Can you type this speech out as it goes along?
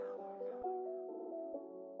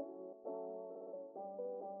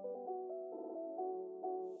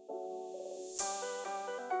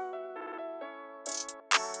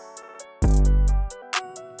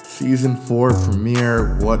Season 4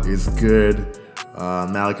 premiere, what is good?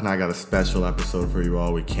 Malik and I got a special episode for you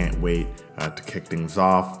all. We can't wait to kick things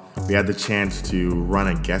off. We had the chance to run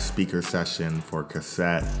a guest speaker session for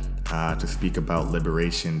Cassette to speak about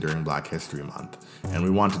liberation during Black History Month. And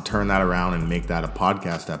we want to turn that around and make that a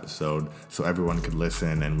podcast episode so everyone could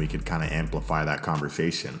listen and we could kind of amplify that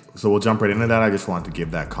conversation. So we'll jump right into that. I just want to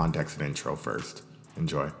give that context and intro first.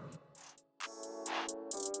 Enjoy.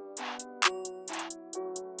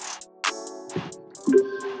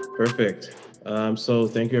 Perfect. So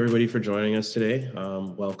thank you everybody for joining us today.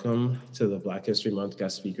 Welcome to the Black History Month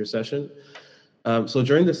guest speaker session. So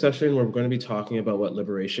during this session, we're going to be talking about what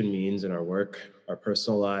liberation means in our work, our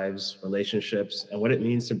personal lives, relationships, and what it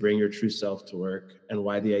means to bring your true self to work, and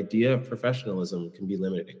why the idea of professionalism can be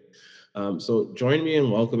limiting. So join me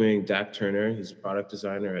in welcoming Dak Turner. He's a product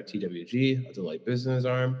designer at TWG, a Delight business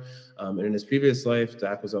arm. And in his previous life,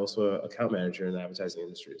 Dak was also an account manager in the advertising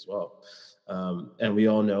industry as well. And we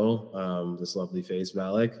all know this lovely face,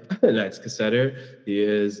 Malik, an ex-cassetter. He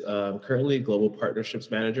is currently Global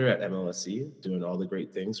Partnerships Manager at MLSE, doing all the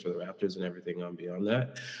great things for the Raptors and everything on beyond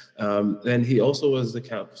that. And he also was the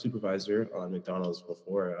account supervisor on McDonald's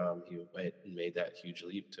before he went and made that huge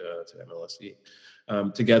leap to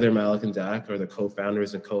MLSE. Together, Malik and Dak are the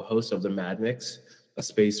co-founders and co-hosts of the Mad Mix, a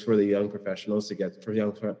space for the young professionals to get their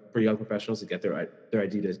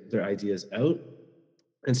ideas out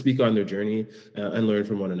and speak on their journey and learn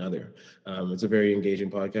from one another. It's a very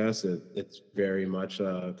engaging podcast. It's very much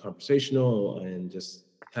conversational and just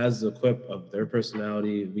has the quip of their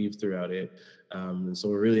personality weaved throughout it. And so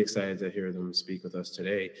we're really excited to hear them speak with us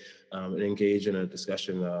today and engage in a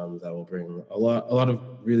discussion that will bring a lot of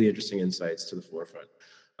really interesting insights to the forefront.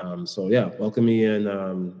 So yeah, welcome me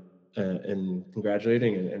and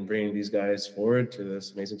congratulating and bringing these guys forward to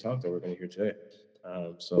this amazing talk that we're going to hear today.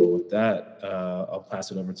 So with that, I'll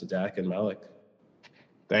pass it over to Dak and Malik.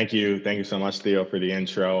 Thank you so much, Theo, for the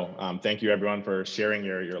intro. Thank you, everyone, for sharing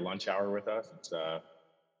your lunch hour with us. It's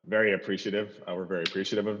very appreciative. We're very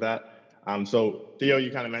appreciative of that. So Theo,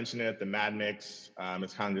 you kind of mentioned it, the Mad Mix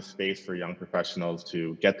is kind of this space for young professionals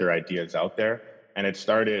to get their ideas out there. And it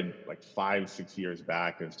started like 5-6 years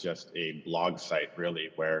back as just a blog site, really,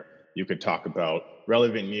 where you could talk about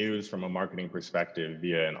relevant news from a marketing perspective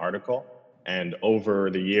via an article. And over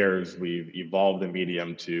the years, we've evolved the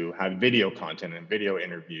medium to have video content and video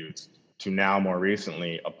interviews to now more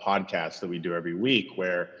recently a podcast that we do every week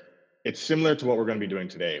where it's similar to what we're going to be doing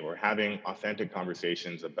today. We're having authentic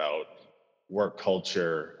conversations about work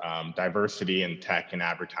culture, diversity in tech and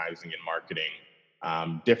advertising and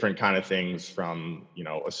marketing, different kind of things from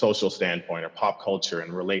a social standpoint or pop culture,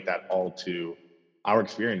 and relate that all to our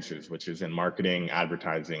experiences, which is in marketing,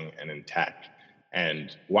 advertising, and in tech.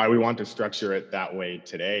 And why we want to structure it that way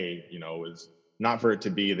today, is not for it to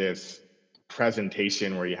be this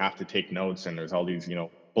presentation where you have to take notes and there's all these,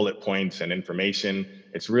 bullet points and information.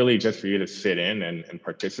 It's really just for you to sit in and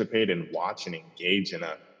participate and watch and engage in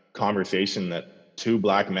a conversation that two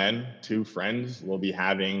Black men, two friends will be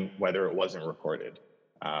having, whether it wasn't recorded.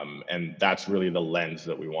 And that's really the lens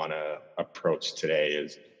that we want to approach today,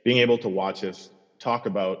 is being able to watch us talk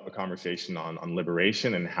about a conversation on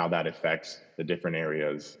liberation and how that affects the different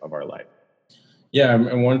areas of our life. Yeah,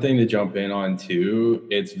 and one thing to jump in on too,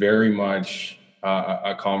 it's very much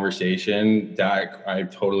a conversation that I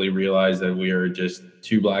totally realize that we are just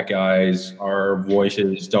two Black guys. Our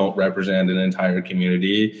voices don't represent an entire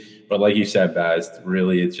community, but like you said, Baz,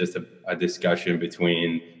 really it's just a discussion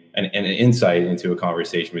between and an insight into a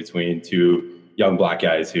conversation between two young Black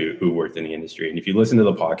guys who worked in the industry. And if you listen to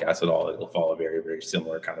the podcast at all, it'll follow a very, very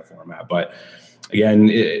similar kind of format. But again,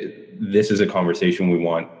 this is a conversation we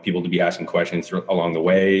want people to be asking questions along the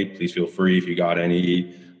way. Please feel free if you got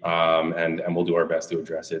any, and we'll do our best to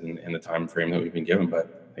address it in the time frame that we've been given.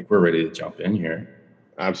 But I think we're ready to jump in here.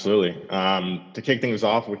 Absolutely. To kick things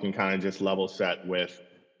off, we can kind of just level set with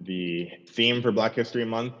the theme for Black History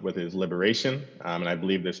Month, which is liberation. And I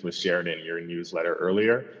believe this was shared in your newsletter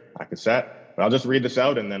earlier, Cassette. But I'll just read this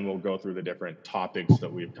out and then we'll go through the different topics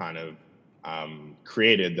that we've kind of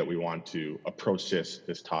created that we want to approach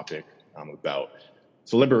this topic about.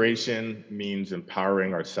 So liberation means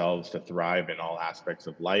empowering ourselves to thrive in all aspects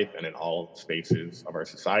of life and in all spaces of our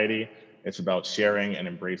society. It's about sharing and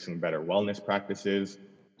embracing better wellness practices,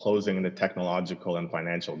 closing the technological and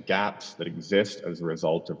financial gaps that exist as a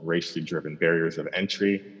result of racially driven barriers of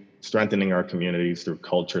entry, strengthening our communities through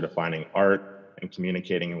culture-defining art, and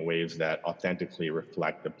communicating in ways that authentically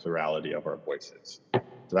reflect the plurality of our voices.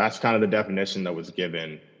 So that's kind of the definition that was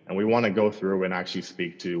given. And we want to go through and actually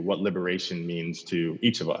speak to what liberation means to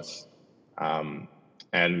each of us.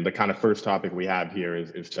 And the kind of first topic we have here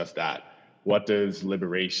is just that. What does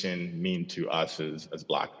liberation mean to us as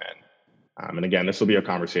Black men? And again, this will be a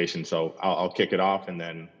conversation, so I'll kick it off and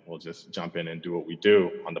then we'll just jump in and do what we do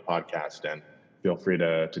on the podcast, and feel free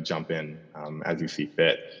to jump in as you see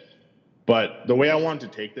fit. But the way I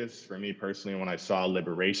wanted to take this, for me personally, when I saw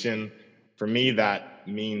liberation, for me, that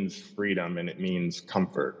means freedom and it means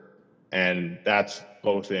comfort. And that's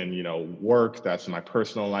both in, work, that's in my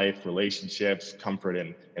personal life, relationships, comfort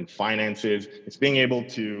in finances. It's being able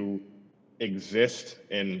to exist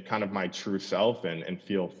in kind of my true self and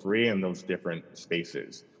feel free in those different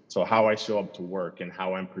spaces. So how I show up to work and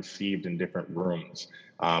how I'm perceived in different rooms.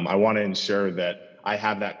 I want to ensure that I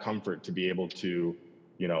have that comfort to be able to,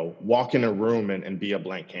 walk in a room and be a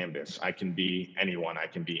blank canvas. I can be anyone, I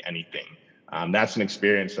can be anything. That's an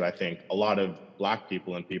experience that I think a lot of Black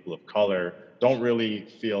people and people of color don't really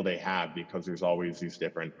feel they have, because there's always these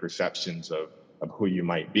different perceptions of who you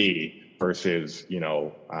might be versus,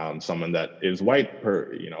 someone that is white,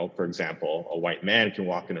 for example, a white man can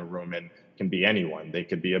walk in a room and can be anyone. They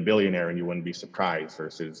could be a billionaire and you wouldn't be surprised,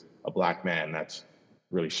 versus a Black man, that's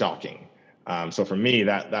really shocking. So for me,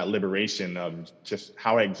 that liberation of just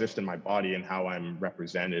how I exist in my body and how I'm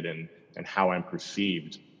represented and how I'm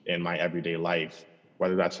perceived in my everyday life,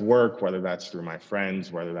 whether that's work, whether that's through my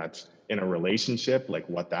friends, whether that's in a relationship, like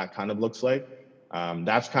what that kind of looks like.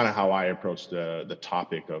 That's kind of how I approach the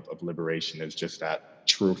topic of liberation, is just that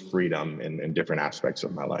true freedom in different aspects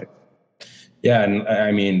of my life. Yeah, and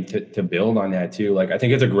I mean, to build on that too, like I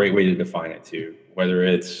think it's a great way to define it too, whether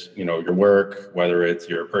it's, your work, whether it's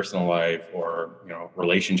your personal life or,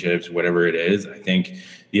 relationships, whatever it is. I think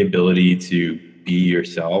the ability to be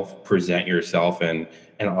yourself, present yourself in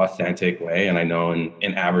an authentic way. And I know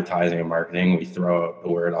in advertising and marketing, we throw out the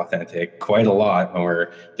word authentic quite a lot when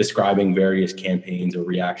we're describing various campaigns or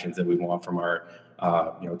reactions that we want from our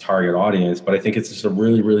target audience. But I think it's just a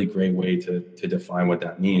really, really great way to define what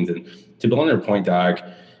that means. And to build on your point, Doc,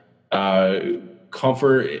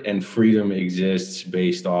 comfort and freedom exists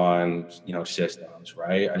based on, systems,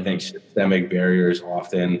 right? I think systemic barriers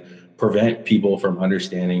often prevent people from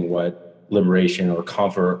understanding what liberation or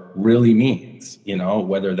comfort really means,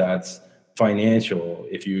 whether that's financial.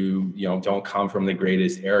 If you don't come from the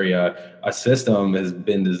greatest area, a system has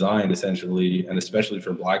been designed essentially, and especially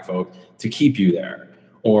for Black folk, to keep you there.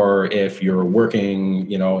 Or if you're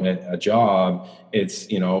working, at a job, it's,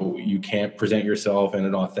 you can't present yourself in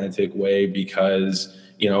an authentic way because,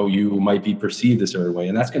 you might be perceived a certain way.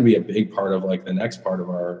 And that's going to be a big part of like the next part of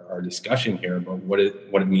our discussion here about what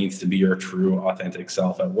it means to be your true authentic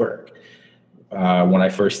self at work. When I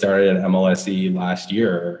first started at MLSE last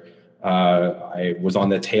year, I was on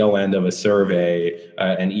the tail end of a survey,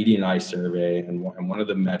 an ED&I survey, and one of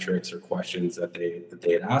the metrics or questions that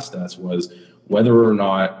they had asked us was whether or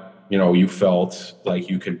not you felt like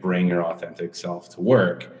you could bring your authentic self to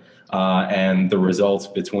work. And the results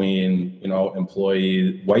between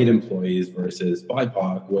white employees versus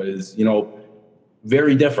BIPOC was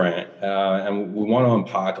very different. And we want to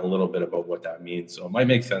unpack a little bit about what that means. So it might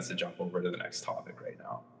make sense to jump over to the next topic right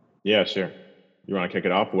now. Yeah, sure. You want to kick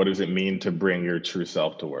it off? What does it mean to bring your true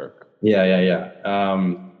self to work? Yeah.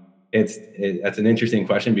 That's an interesting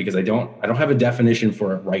question, because I don't have a definition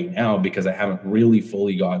for it right now, because I haven't really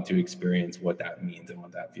fully gotten to experience what that means and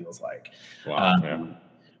what that feels like. Wow.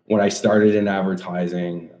 When I started in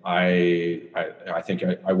advertising, I think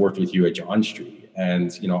I worked with you at John Street.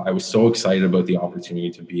 And, I was so excited about the opportunity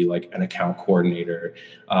to be like an account coordinator.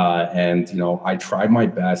 And, I tried my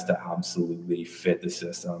best to absolutely fit the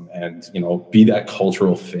system and, be that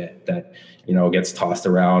cultural fit that, gets tossed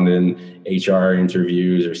around in HR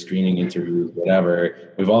interviews or screening interviews,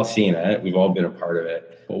 whatever. We've all seen it. We've all been a part of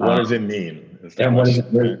it. But what does it mean? And what does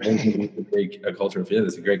it mean to make a cultural fit?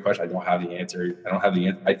 That's a great question. I don't have the answer.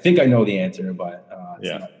 I think I know the answer, but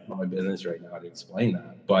it's not my business right now to explain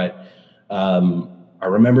that. But I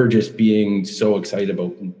remember just being so excited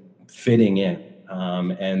about fitting in.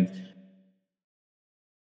 And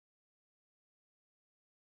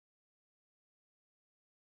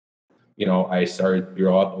I started to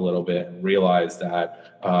grow up a little bit and realize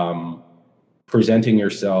that presenting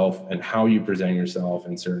yourself and how you present yourself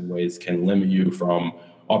in certain ways can limit you from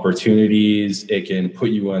opportunities. It can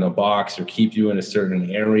put you in a box or keep you in a certain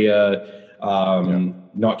area,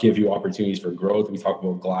 not give you opportunities for growth. We talk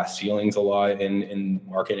about glass ceilings a lot in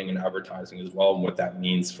marketing and advertising as well, and what that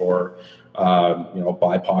means for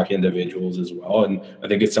BIPOC individuals as well. And I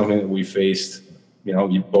think it's something that we faced,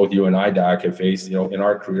 both you and I, Dak, have faced, in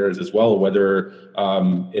our careers as well, whether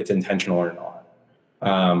it's intentional or not.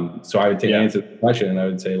 So I would answer the question, I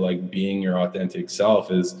would say like being your authentic self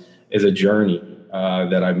is a journey.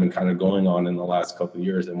 that I've been kind of going on in the last couple of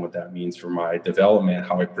years, and what that means for my development,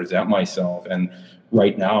 how I present myself. And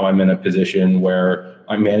right now I'm in a position where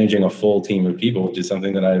I'm managing a full team of people, which is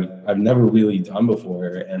something that I've never really done before.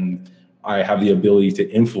 And I have the ability to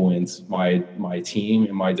influence my team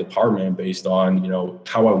and my department based on,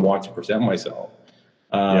 how I want to present myself.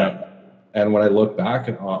 And when I look back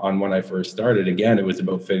on when I first started, again, it was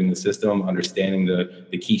about fitting the system, understanding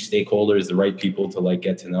the key stakeholders, the right people to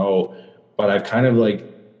get to know. But I've kind of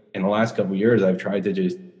in the last couple of years, I've tried to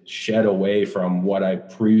just shed away from what I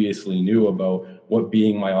previously knew about what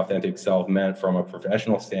being my authentic self meant from a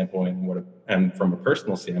professional standpoint and from a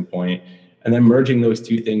personal standpoint, and then merging those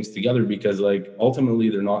two things together, because ultimately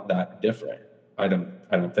they're not that different. I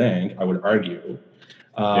don't think, I would argue.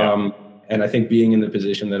 And I think being in the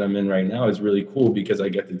position that I'm in right now is really cool because I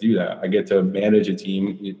get to do that. I get to manage a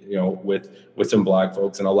team, with some Black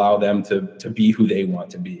folks and allow them to be who they want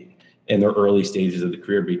to be in their early stages of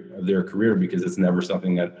their career, because it's never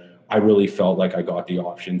something that I really felt like I got the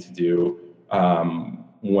option to do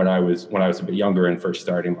when I was a bit younger and first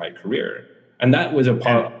starting my career. And that was a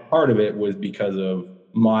part of it was because of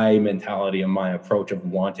my mentality and my approach of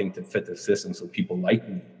wanting to fit the system so people like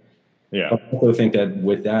me. Yeah. But I also think that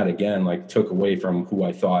with that, again, took away from who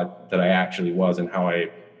I thought that I actually was and how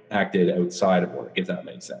I acted outside of work, if that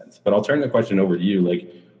makes sense. But I'll turn the question over to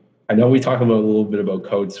you. I know we talked a little bit about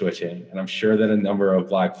code switching, and I'm sure that a number of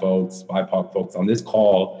Black folks, BIPOC folks on this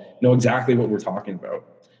call know exactly what we're talking about.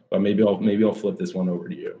 But maybe I'll flip this one over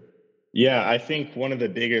to you. Yeah, I think one of the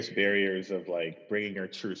biggest barriers of bringing your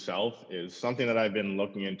true self is something that I've been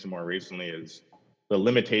looking into more recently is the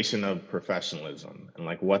limitation of professionalism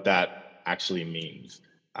and what that actually means.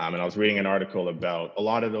 And I was reading an article about a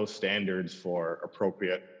lot of those standards for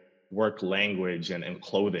appropriate work language and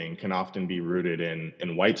clothing can often be rooted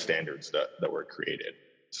in white standards that were created.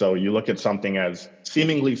 So you look at something as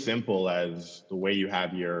seemingly simple as the way you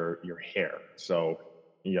have your hair. So,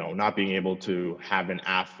 not being able to have an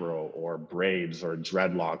afro or braids or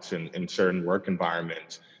dreadlocks in certain work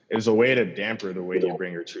environments is a way to damper the way you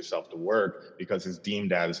bring your true self to work because it's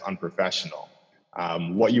deemed as unprofessional.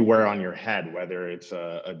 What you wear on your head, whether it's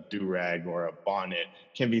a do-rag or a bonnet,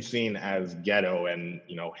 can be seen as ghetto and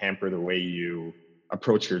hamper the way you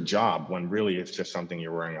approach your job when really it's just something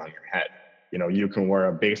you're wearing on your head. You can wear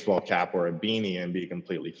a baseball cap or a beanie and be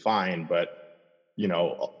completely fine, but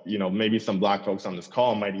maybe some Black folks on this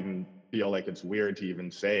call might even feel like it's weird to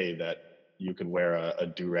even say that you could wear a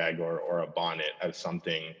do-rag or a bonnet as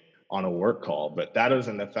something on a work call, but that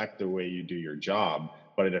doesn't affect the way you do your job,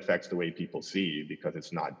 but it affects the way people see you because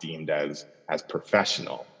it's not deemed as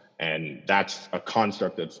professional. And that's a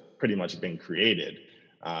construct that's pretty much been created.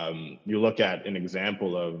 You look at an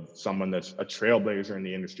example of someone that's a trailblazer in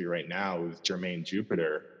the industry right now is Jermaine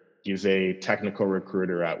Jupiter. He's a technical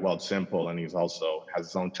recruiter at Wealthsimple, and he's also has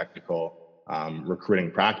his own technical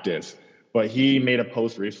recruiting practice. But he made a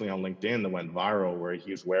post recently on LinkedIn that went viral where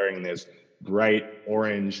he's wearing this bright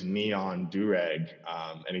orange neon do-rag,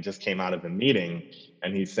 and he just came out of a meeting,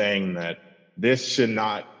 and he's saying that this should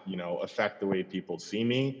not, affect the way people see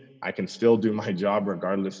me. I can still do my job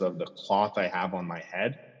regardless of the cloth I have on my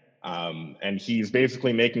head. And he's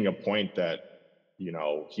basically making a point that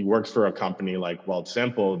he works for a company like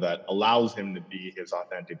Wealthsimple that allows him to be his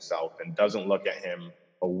authentic self and doesn't look at him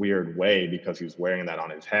a weird way because he's wearing that on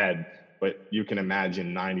his head. But you can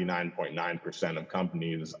imagine 99.9% of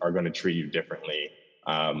companies are going to treat you differently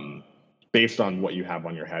based on what you have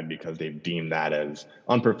on your head because they've deemed that as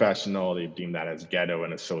unprofessional, they've deemed that as ghetto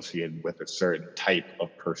and associated with a certain type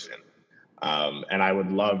of person. And I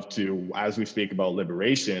would love to, as we speak about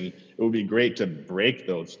liberation, it would be great to break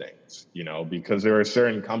those things, because there are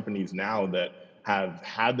certain companies now that have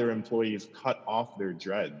had their employees cut off their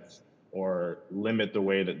dreads or limit the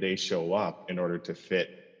way that they show up in order to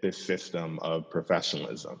fit this system of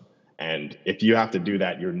professionalism. And if you have to do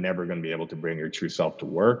that, you're never going to be able to bring your true self to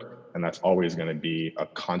work. And that's always going to be a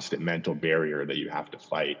constant mental barrier that you have to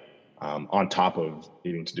fight on top of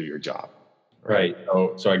needing to do your job. Right.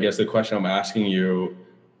 So I guess the question I'm asking you,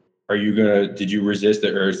 did you resist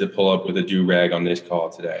the urge to pull up with a do-rag on this call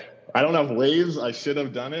today? I don't have waves. I should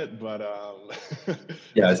have done it, but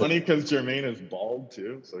it's funny because Jermaine is bald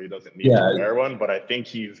too, so he doesn't need to wear one, but I think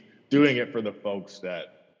he's doing it for the folks that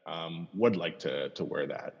would like to wear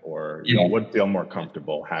that or would feel more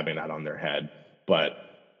comfortable having that on their head. But,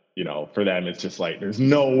 for them, it's just there's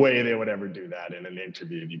no way they would ever do that in an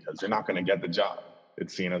interview because they're not going to get the job.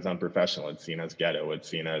 It's seen as unprofessional. It's seen as ghetto. It's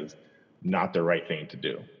seen as not the right thing to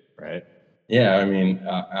do, right? Yeah, I mean,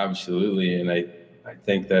 absolutely. And I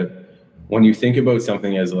think that when you think about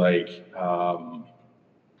something as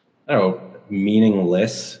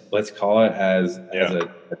meaningless, let's call it, as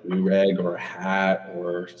a do-rag or a hat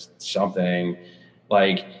or something.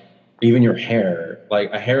 Like even your hair,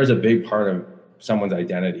 like a hair is a big part of someone's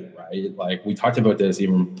identity, right? Like we talked about this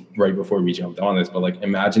even right before we jumped on this, but like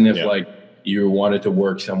imagine if like you wanted to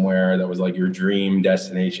work somewhere that was like your dream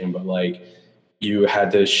destination, but like you had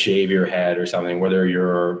to shave your head or something, whether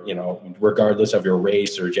you're, you know, regardless of your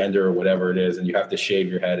race or gender or whatever it is, and you have to shave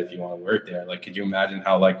your head if you want to work there. Like, could you imagine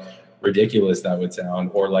how like ridiculous that would sound,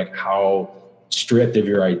 or like how stripped of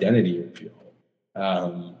your identity you feel?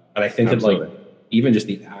 And I think that like even just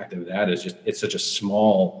the act of that is just, it's such a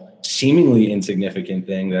small, seemingly insignificant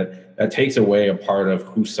thing that takes away a part of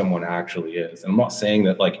who someone actually is. And I'm not saying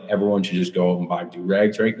that like everyone should just go out and buy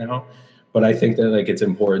do-rags right now, but I think that like it's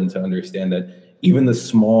important to understand that even the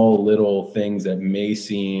small little things that may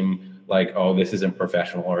seem like, oh, this isn't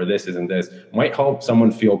professional or this isn't this, might help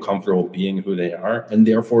someone feel comfortable being who they are and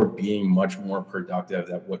therefore being much more productive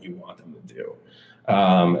at what you want them to do.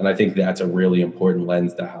 And I think that's a really important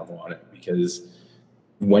lens to have on it, because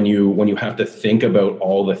when you have to think about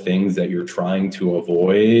all the things that you're trying to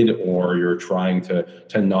avoid or you're trying to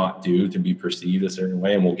not do to be perceived a certain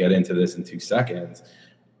way, and we'll get into this in 2 seconds,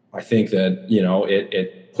 I think that, you know,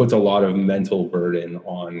 it puts a lot of mental burden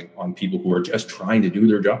on people who are just trying to do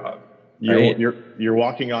their job. Right? You're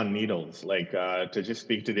walking on needles. Like to just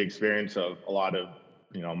speak to the experience of a lot of,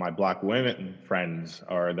 you know, my Black women friends,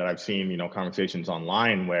 or that I've seen, you know, conversations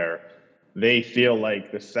online where they feel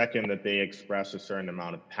like the second that they express a certain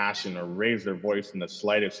amount of passion or raise their voice in the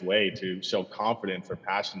slightest way to show confidence or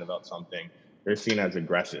passion about something, they're seen as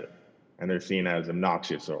aggressive and they're seen as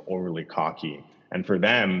obnoxious or overly cocky. And for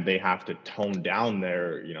them, they have to tone down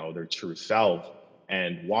their, you know, their true self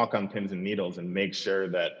and walk on pins and needles and make sure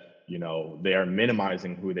that, you know, they are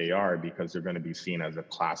minimizing who they are, because they're going to be seen as a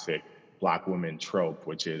classic Black woman trope,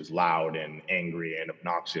 which is loud and angry and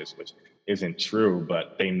obnoxious, which isn't true,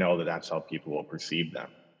 but they know that that's how people will perceive them.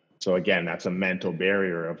 So again, that's a mental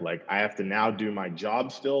barrier of like, I have to now do my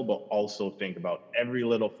job still, but also think about every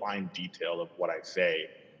little fine detail of what I say,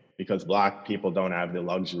 because Black people don't have the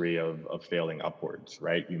luxury of failing upwards,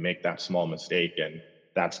 right? You make that small mistake and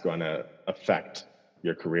that's going to affect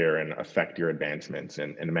your career and affect your advancements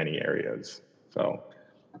in many areas. So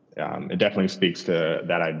it definitely speaks to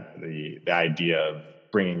that the idea of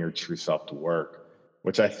bringing your true self to work,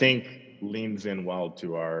 which I think leans in well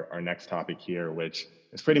to our next topic here, which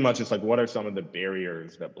is pretty much just like, what are some of the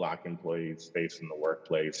barriers that Black employees face in the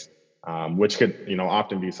workplace, which could, you know,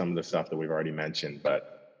 often be some of the stuff that we've already mentioned,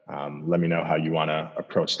 but let me know how you want to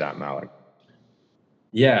approach that, Malik.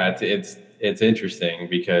 Yeah, it's interesting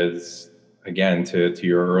because, again, to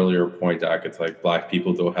your earlier point, Doc, it's like Black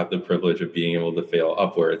people don't have the privilege of being able to fail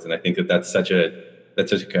upwards, and I think that's such a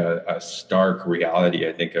stark reality.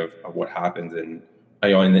 I think of what happens in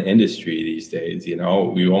the industry these days. You know,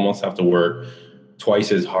 we almost have to work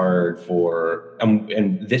twice as hard for,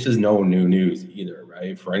 and this is no new news either,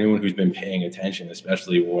 right? For anyone who's been paying attention,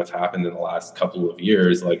 especially what's happened in the last couple of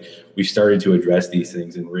years, like we've started to address these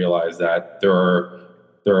things and realize that there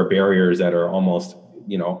are barriers that are almost,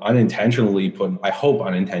 you know, unintentionally put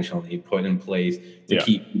in place to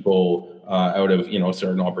keep people out of, you know,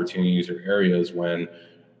 certain opportunities or areas, when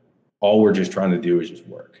all we're just trying to do is just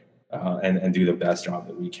work and do the best job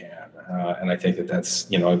that we can. And I think that's,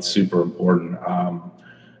 you know, it's super important.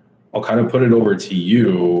 I'll kind of put it over to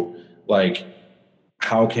you. Like,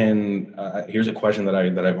 how can, here's a question that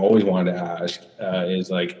I've always wanted to ask, is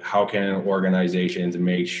like, how can organizations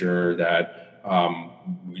make sure that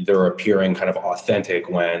they're appearing kind of authentic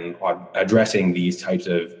when addressing these types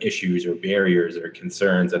of issues or barriers or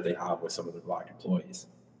concerns that they have with some of their Black employees?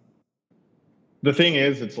 The thing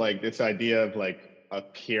is, it's like this idea of like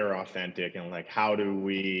appear authentic, and like, how do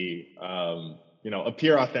we, you know,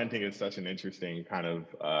 appear authentic is such an interesting kind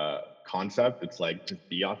of concept. It's like, just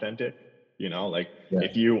be authentic, you know, like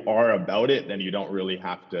if you are about it, then you don't really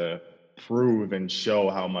have to prove and show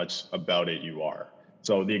how much about it you are.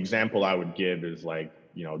 So the example I would give is like,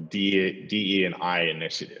 you know, DE&I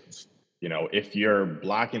initiatives. You know, if your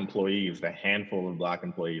Black employees, the handful of Black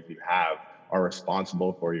employees you have, are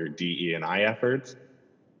responsible for your DE&I efforts,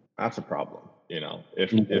 that's a problem. You know,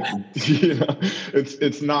 if you know,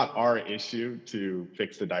 it's not our issue to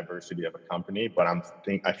fix the diversity of a company, but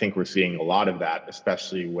I think we're seeing a lot of that,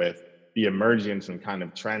 especially with the emergence and kind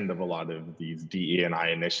of trend of a lot of these DE&I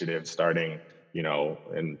initiatives starting, you know,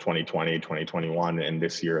 in 2020, 2021, and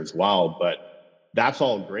this year as well. But that's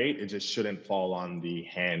all great. It just shouldn't fall on the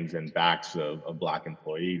hands and backs of Black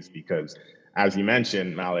employees, because as you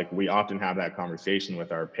mentioned, Malik, we often have that conversation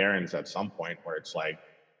with our parents at some point where it's like,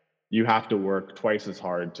 you have to work twice as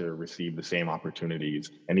hard to receive the same opportunities.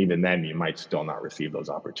 And even then, you might still not receive those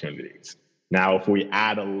opportunities. Now, if we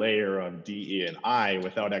add a layer of DE and I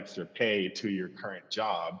without extra pay to your current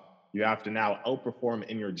job, you have to now outperform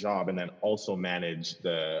in your job and then also manage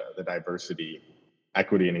the diversity,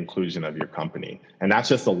 equity, and inclusion of your company. And that's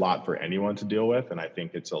just a lot for anyone to deal with. And I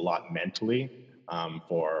think it's a lot mentally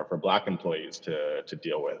for Black employees to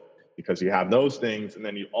deal with, because you have those things. And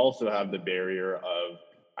then you also have the barrier of,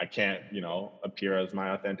 I can't, appear as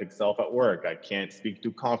my authentic self at work. I can't speak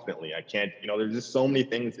too confidently. I can't, there's just so many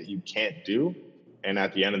things that you can't do. And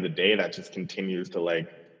at the end of the day, that just continues to like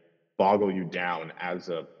boggle you down as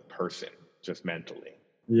a person, just mentally.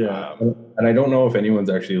 Yeah. And I don't know if anyone's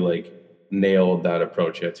actually like nailed that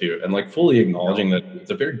approach yet too. And like fully acknowledging that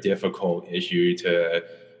it's a very difficult issue to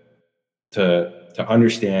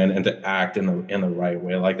understand and to act in the right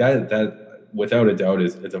way. Like that without a doubt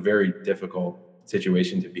it's a very difficult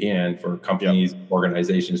situation to be in for companies,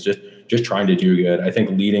 organizations, just trying to do good. I think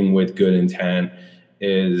leading with good intent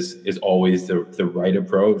is always the right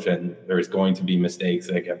approach, and there's going to be mistakes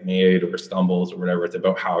that get made or stumbles or whatever. It's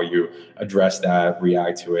about how you address that,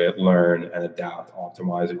 react to it, learn and adapt,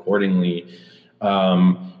 optimize accordingly.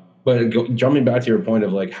 But jumping back to your point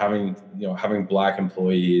of like having Black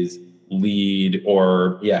employees lead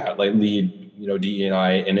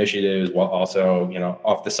DE&I initiatives while also,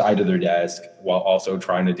 off the side of their desk while also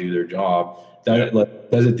trying to do their job, that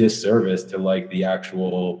does a disservice to like the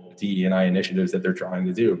actual DE&I initiatives that they're trying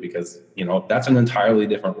to do, because, that's an entirely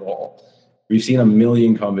different role. We've seen a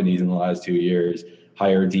million companies in the last 2 years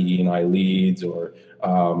hire DE&I leads or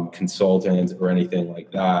consultants or anything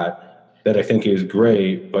like that I think is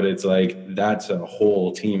great, but it's like that's a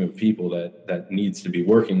whole team of people that needs to be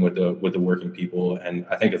working with the working people, and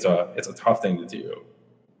I think it's a tough thing to do.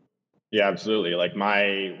 Yeah, absolutely. Like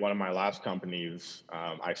one of my last companies,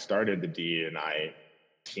 I started the DE&I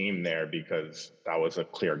team there because that was a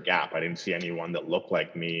clear gap. I didn't see anyone that looked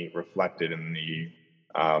like me reflected in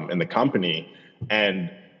the company,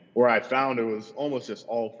 and where I found it was almost just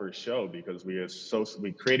all for show, because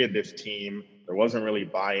we created this team. There wasn't really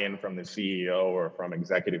buy-in from the CEO or from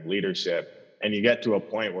executive leadership. And you get to a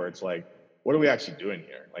point where it's like, what are we actually doing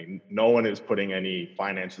here? Like, no one is putting any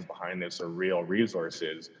finances behind this or real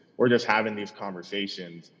resources. We're just having these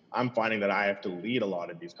conversations. I'm finding that I have to lead a lot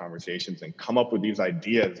of these conversations and come up with these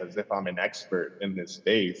ideas as if I'm an expert in this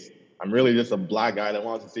space. I'm really just a Black guy that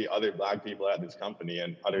wants to see other Black people at this company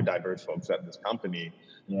and other diverse folks at this company.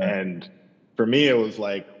 Yeah. And for me, it was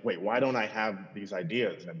like, wait, why don't I have these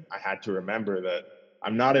ideas? And I had to remember that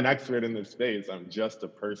I'm not an expert in this space. I'm just a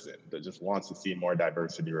person that just wants to see more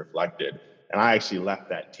diversity reflected. And I actually left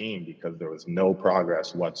that team because there was no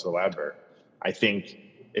progress whatsoever. I think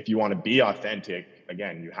if you want to be authentic,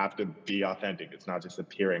 again, you have to be authentic. It's not just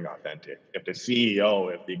appearing authentic. If the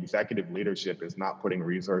CEO, if the executive leadership is not putting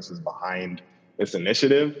resources behind this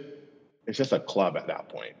initiative, it's just a club at that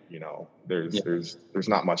point. There's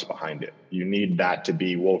not much behind it. You need that to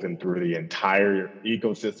be woven through the entire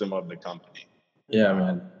ecosystem of the company. Yeah,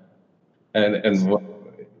 man.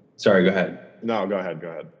 Sorry, go ahead. No, go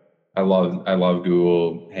ahead. I love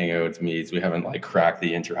Google Hangouts meets. We haven't like cracked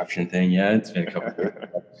the interruption thing yet. It's been a couple of years.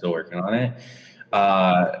 I'm still working on it.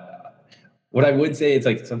 What I would say, it's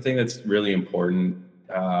like something that's really important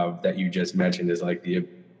that you just mentioned is like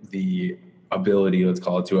the ability, let's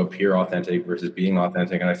call it, to appear authentic versus being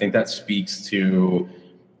authentic. And I think that speaks to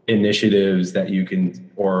initiatives that you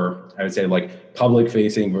can, or I would say like public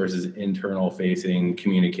facing versus internal facing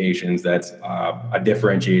communications. That's a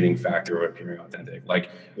differentiating factor of appearing authentic. Like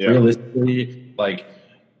realistically, like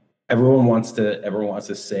everyone wants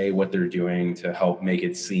to say what they're doing to help make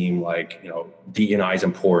it seem like, D&I is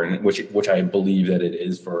important, which I believe that it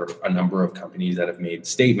is for a number of companies that have made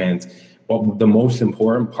statements. But the most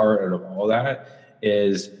important part of all that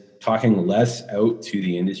is talking less out to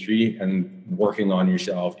the industry and working on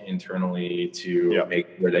yourself internally to make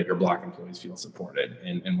sure that your Black employees feel supported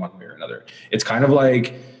in one way or another. It's kind of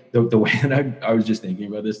like the way that I was just thinking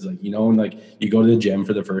about this is like, when like you go to the gym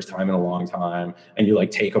for the first time in a long time and you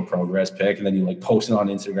like take a progress pic and then you like post it on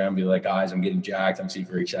Instagram and be like, guys, I'm getting jacked, I'm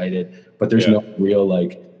super excited. But there's no real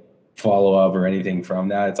like follow up or anything from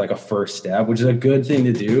that. It's like a first step, which is a good thing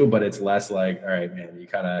to do, but it's less like, all right, man, you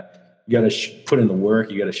got to put in the work.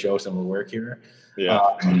 You got to show some of the work here.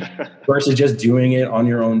 Versus just doing it on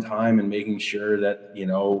your own time and making sure that,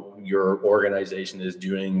 your organization is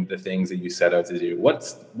doing the things that you set out to do.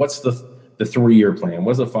 What's the 3-year plan?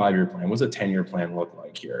 What's the 5-year plan? What's a 10-year plan look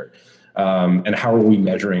like here? And how are we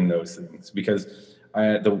measuring those things? Because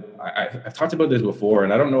I've talked about this before,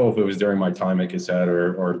 and I don't know if it was during my time at Cassette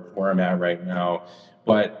or where I'm at right now,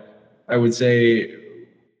 but I would say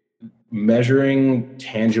measuring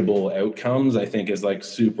tangible outcomes, I think, is like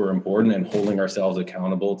super important, and holding ourselves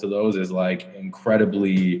accountable to those is like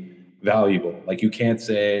incredibly valuable. Like you can't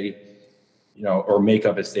say, or make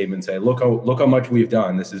up a statement and say, look how much we've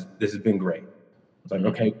done. This has been great. It's like,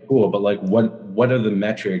 okay, cool. But like, what are the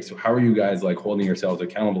metrics? How are you guys like holding yourselves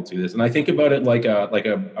accountable to this? And I think about it like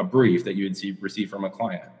a brief that you would receive from a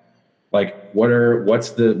client. Like,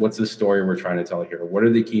 what's the story we're trying to tell here? What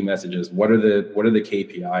are the key messages? What are the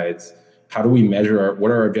KPIs? How do we measure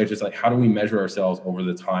what are our objectives? Like, how do we measure ourselves over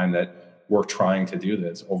the time that we're trying to do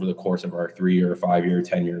this over the course of our 3-year, 5-year,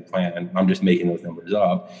 10-year plan? I'm just making those numbers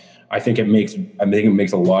up. I think it makes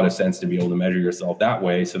a lot of sense to be able to measure yourself that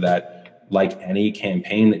way, so that, like any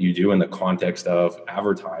campaign that you do in the context of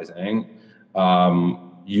advertising,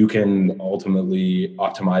 you can ultimately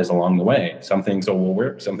optimize along the way. Some things will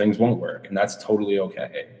work, some things won't work, and that's totally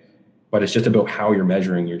okay. But it's just about how you're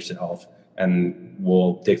measuring yourself, and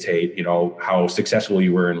will dictate, how successful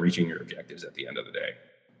you were in reaching your objectives at the end of the day.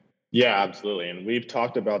 Yeah, absolutely. And we've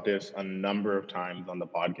talked about this a number of times on the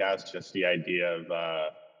podcast, just the idea of,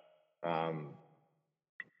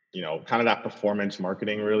 kind of that performance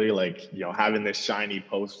marketing, really, like, having this shiny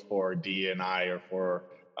post for D&I or for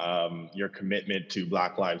your commitment to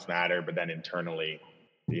Black Lives Matter, but then internally,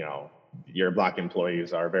 your Black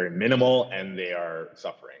employees are very minimal and they are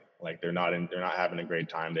suffering. Like they're not having a great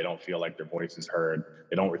time. They don't feel like their voice is heard.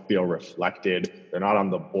 They don't feel reflected. They're not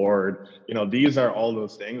on the board. These are all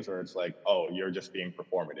those things where it's like, oh, you're just being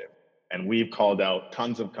performative. And we've called out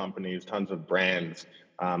tons of companies, tons of brands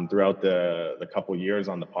throughout the couple years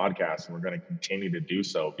on the podcast, and we're going to continue to do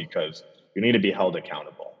so because you need to be held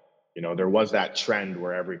accountable. There was that trend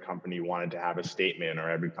where every company wanted to have a statement,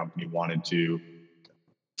 or every company wanted to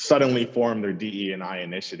suddenly form their DE&I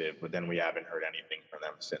initiative, but then we haven't heard anything from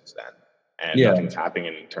them since then, and nothing's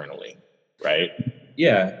happening internally, right?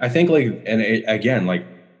 Yeah, I think like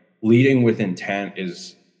leading with intent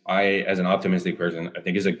is, as an optimistic person, I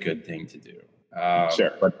think is a good thing to do.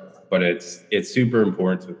 Sure. But it's super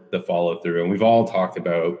important to follow through, and we've all talked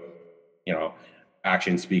about,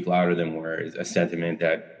 actions speak louder than words, a sentiment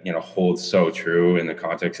that holds so true in the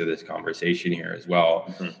context of this conversation here as well.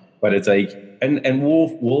 Mm-hmm. But it's like, and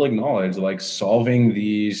we'll acknowledge, like, solving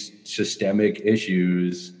these systemic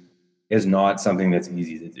issues is not something that's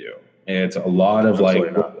easy to do. It's a lot of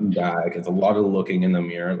looking back. It's a lot of looking in the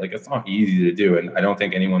mirror. Like, it's not easy to do, and I don't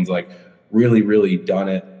think anyone's like really done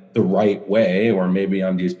it the right way, or maybe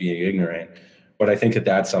I'm just being ignorant. But I think that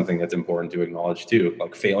that's something that's important to acknowledge too.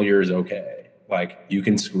 Like, failure is okay. Like, you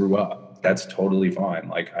can screw up. That's totally fine.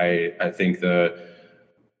 Like, I think the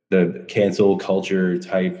cancel culture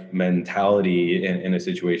type mentality in a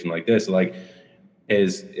situation like this, like,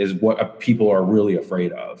 is what people are really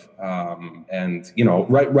afraid of. And,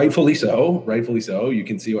 rightfully so. You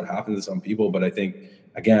can see what happens to some people, but I think,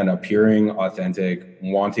 again, appearing authentic,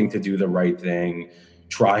 wanting to do the right thing,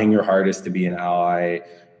 trying your hardest to be an ally,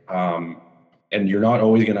 and you're not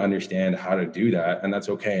always going to understand how to do that, and that's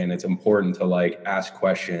okay. And it's important to like ask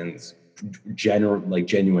questions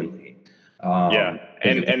genuinely. And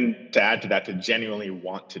to add to that, to genuinely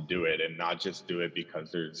want to do it, and not just do it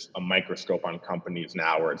because there's a microscope on companies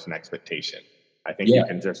now where it's an expectation. I think you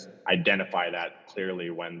can just identify that clearly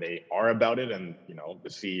when they are about it, and the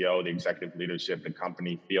CEO, the executive leadership, the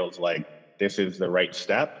company feels like this is the right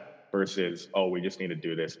step, versus, oh, we just need to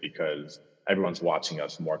do this because everyone's watching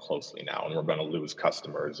us more closely now and we're going to lose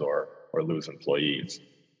customers or lose employees.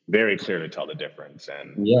 Very clear to tell the difference.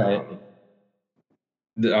 And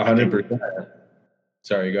 100%.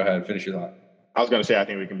 Sorry, go ahead. Finish your thought. I was going to say, I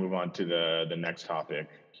think we can move on to the next topic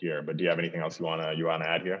here, but do you have anything else you want to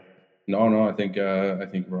add here? No, I think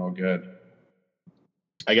we're all good.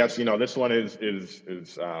 I guess, this one is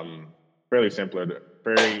fairly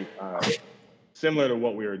similar to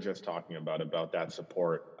what we were just talking about that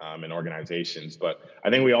support in organizations. But I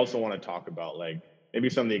think we also want to talk about, like, maybe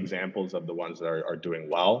some of the examples of the ones that are doing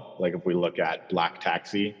well. Like, if we look at Black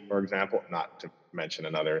Taxi, for example, not to mention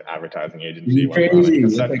another advertising agency. Crazy.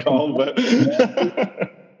 But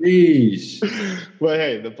Jeez. Well,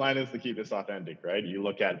 hey, the plan is to keep this authentic, right? You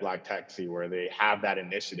look at Black Taxi, where they have that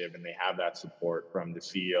initiative and they have that support from the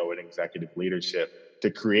CEO and executive leadership to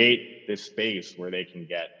create this space where they can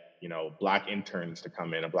get, Black interns to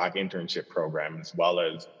come in, a Black internship program, as well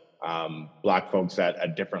as Black folks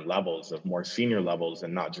at different levels, of more senior levels,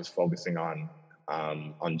 and not just focusing on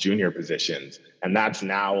junior positions. And that's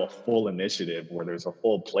now a full initiative where there's a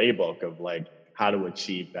full playbook of like how to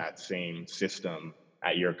achieve that same system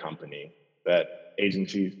at your company, that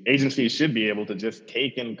agencies should be able to just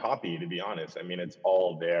take and copy, to be honest. I mean, it's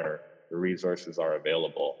all there. The resources are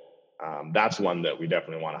available. That's one that we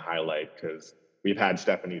definitely want to highlight because we've had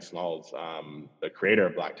Stephanie Smalls, the creator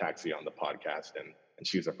of Black Taxi, on the podcast, and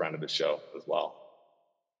she's a friend of the show as well.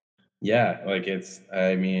 Yeah, like it's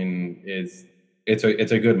a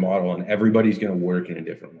good model, and everybody's going to work in a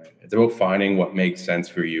different way. It's about finding what makes sense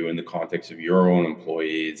for you in the context of your own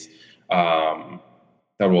employees, that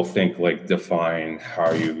will define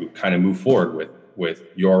how you kind of move forward with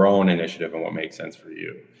your own initiative and what makes sense for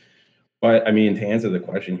you. But I mean, to answer the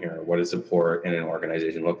question here, what does support in an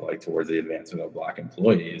organization look like towards the advancement of Black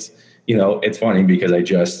employees? It's funny because I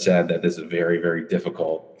just said that this is a very, very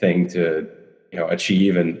difficult thing to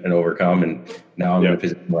achieve and overcome, and now I'm in a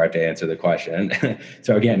position where I have to answer the question.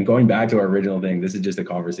 So again, going back to our original thing, this is just a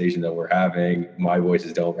conversation that we're having. My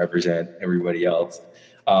voices don't represent everybody else,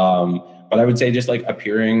 but I would say just like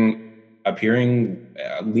appearing,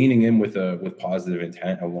 leaning in with positive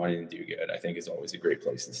intent and wanting to do good, I think is always a great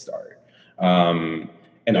place to start. And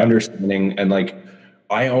understanding, and like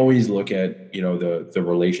I always look at the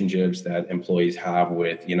relationships that employees have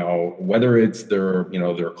with whether it's their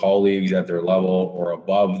colleagues at their level or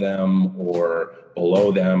above them or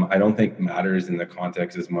below them. I don't think matters in the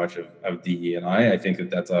context as much of DE&I. I think that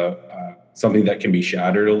that's something that can be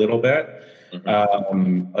shattered a little bit.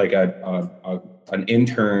 Like an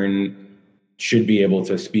intern should be able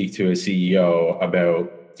to speak to a CEO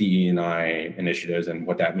about DE&I initiatives and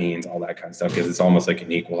what that means, all that kind of stuff, because it's almost like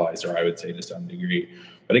an equalizer, I would say, to some degree.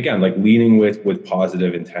 But again, like leading with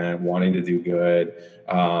positive intent, wanting to do good,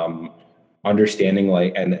 understanding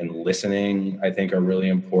and listening, I think are really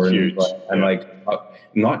important. And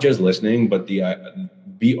not just listening, but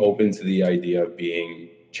be open to the idea of being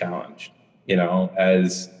challenged.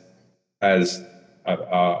 As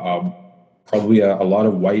probably a lot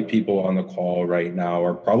of white people on the call right now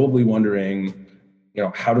are probably wondering,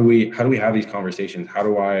 how do we have these conversations? How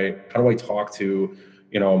do I talk to,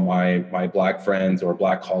 my Black friends or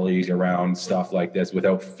Black colleagues around stuff like this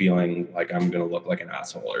without feeling like I'm going to look like an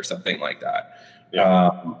asshole or something like that?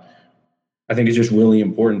 I think it's just really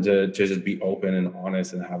important to just be open and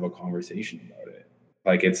honest and have a conversation about it.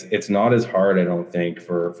 Like it's not as hard, I don't think,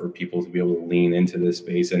 for people to be able to lean into this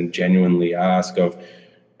space and genuinely ask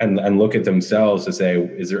and look at themselves to say,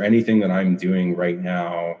 is there anything that I'm doing right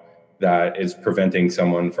now that is preventing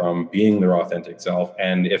someone from being their authentic self?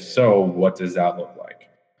 And if so, what does that look like?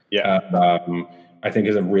 I think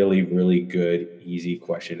is a really, really good, easy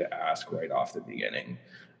question to ask right off the beginning.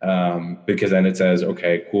 Because then it says,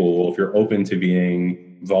 okay, cool. Well, if you're open to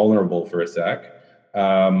being vulnerable for a sec,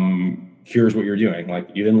 here's what you're doing. Like,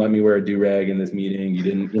 you didn't let me wear a do-rag in this meeting. You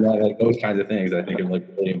didn't, like those kinds of things. I think are like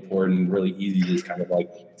really important, really easy to just kind of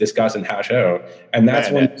like discuss and hash out. And that's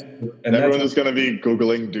everyone is going to be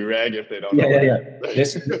Googling do-rag if they don't know.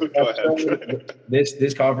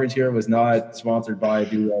 This conference here was not sponsored by a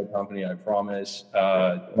do-rag company. I promise.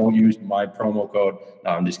 Don't use my promo code.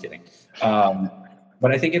 No, I'm just kidding.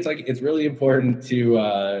 But I think it's really important to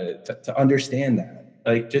understand that.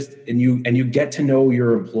 Like and you get to know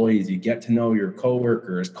your employees, you get to know your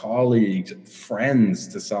coworkers, colleagues, friends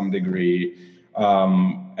to some degree,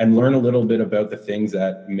 and learn a little bit about the things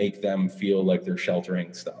that make them feel like they're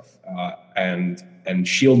sheltering stuff and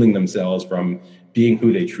shielding themselves from being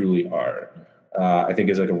who they truly are. I think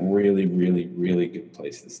is like a really, really, really good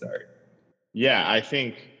place to start. Yeah, I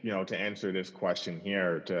think, to answer this question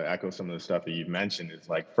here, to echo some of the stuff that you've mentioned, is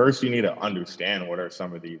like, first you need to understand what are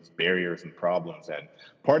some of these barriers and problems. And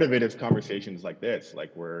part of it is conversations like this,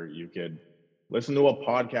 like where you could listen to a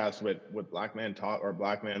podcast with Black men talk, or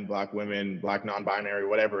Black men, Black women, Black non-binary,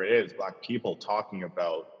 whatever it is, Black people talking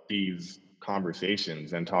about these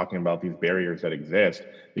conversations and talking about these barriers that exist,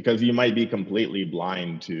 because you might be completely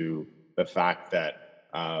blind to the fact that,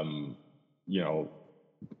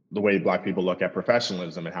 the way Black people look at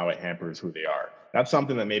professionalism and how it hampers who they are. That's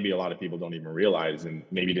something that maybe a lot of people don't even realize, and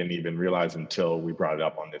maybe didn't even realize until we brought it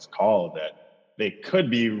up on this call, that they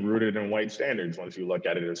could be rooted in white standards once you look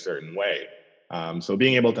at it a certain way. So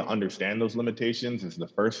being able to understand those limitations is the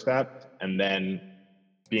first step, and then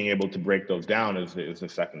being able to break those down is the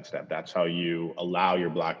second step. That's how you allow your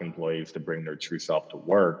Black employees to bring their true self to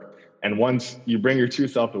work. And once you bring your true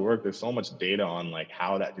self to work, there's so much data on like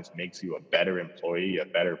how that just makes you a better employee, a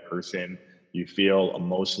better person. You feel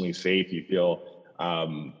emotionally safe. You feel,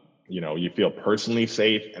 you feel personally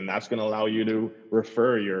safe, and that's going to allow you to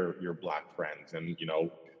refer your Black friends and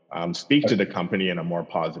speak to the company in a more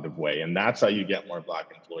positive way. And that's how you get more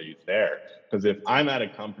Black employees there. Because if I'm at a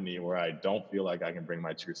company where I don't feel like I can bring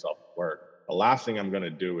my true self to work, the last thing I'm going to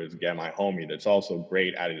do is get my homie that's also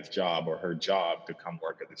great at his job or her job to come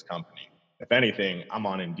work at this company. If anything, I'm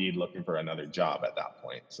on Indeed looking for another job at that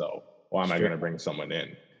point. So why am I going to bring someone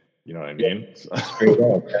in? You know what I mean? Straight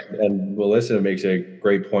up. And Melissa makes a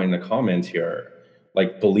great point in the comments here,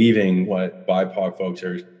 like believing what BIPOC folks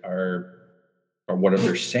are what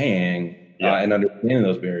they're saying. And understanding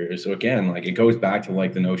those barriers. So again, like it goes back to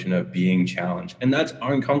like the notion of being challenged, and that's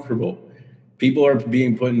uncomfortable. People are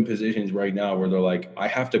being put in positions right now where they're like, I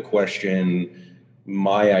have to question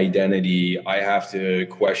my identity. I have to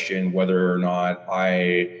question whether or not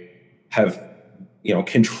I have,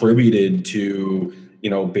 contributed to,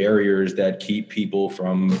 barriers that keep people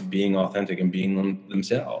from being authentic and being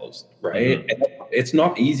themselves, right? And it's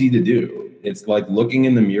not easy to do. It's like looking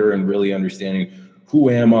in the mirror and really understanding, who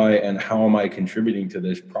am I and how am I contributing to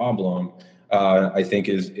this problem? I think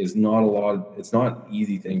is not it's not an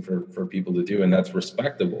easy thing for people to do, and that's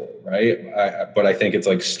respectable, right? But I think it's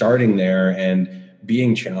like starting there and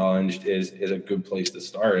being challenged is a good place to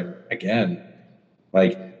start. And again,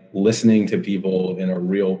 like listening to people in a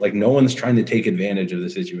real, like no one's trying to take advantage of the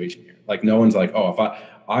situation here. Like no one's like, oh, if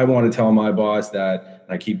I want to tell my boss that,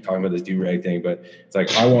 and I keep talking about this do-rag thing, but it's like,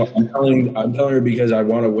 I'm telling her because I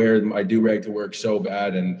want to wear my do-rag to work so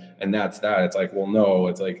bad. And that's that. It's like, well, no,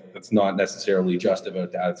 it's like, it's not necessarily just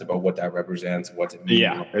about that. It's about what that represents. What's it mean?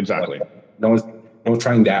 Yeah, exactly. Like, no one's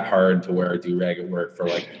trying that hard to wear a do-rag at work for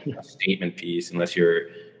like a statement piece, unless you're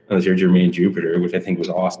Jermaine Jupiter, which I think was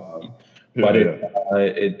awesome. But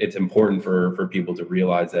it's important for people to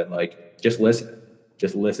realize that, like, just listen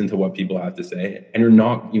to what people have to say. And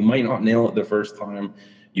you might not nail it the first time.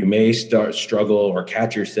 You may struggle or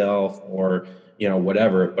catch yourself or,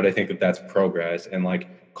 whatever, but I think that's progress. And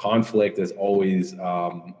like conflict is always,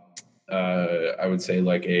 I would say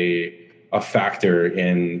like a factor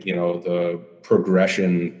in, the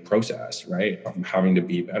progression process, right? Of having to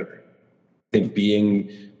be better. I think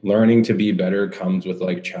learning to be better comes with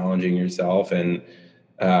like challenging yourself, and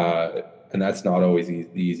that's not always the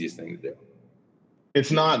easiest thing to do.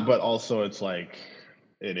 It's not, but also it's like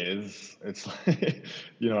it is. It's like,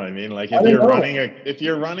 you know what I mean? Like if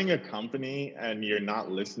you're running a company and you're not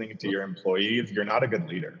listening to your employees, you're not a good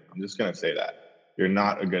leader. I'm just gonna say that. You're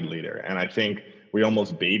not a good leader. And I think we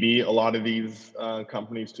almost baby a lot of these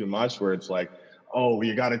companies too much, where it's like, oh,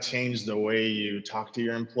 you got to change the way you talk to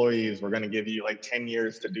your employees. We're going to give you like 10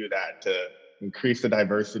 years to do that, to increase the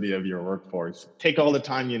diversity of your workforce. Take all the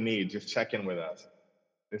time you need. Just check in with us.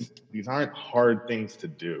 These aren't hard things to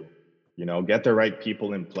do. Get the right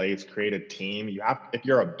people in place, create a team. If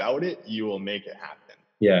you're about it, you will make it happen.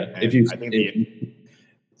 Yeah.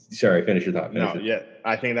 Sorry, finish your thought.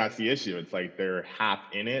 I think that's the issue. It's like they're half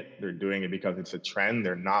in it. They're doing it because it's a trend.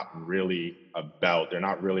 They're not really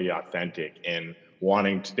authentic in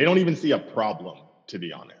they don't even see a problem, to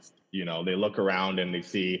be honest. They look around and they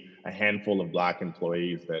see a handful of Black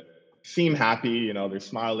employees that seem happy, they're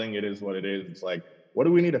smiling. It is what it is. It's like, what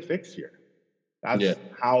do we need to fix here? That's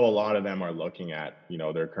how a lot of them are looking at,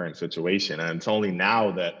 their current situation. And it's only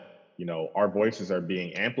now that, our voices are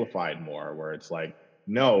being amplified more, where it's like,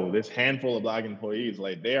 no, this handful of Black employees,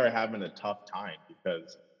 like they are having a tough time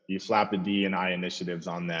because you slap the D&I initiatives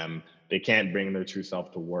on them. They can't bring their true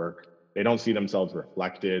self to work. They don't see themselves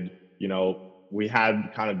reflected. We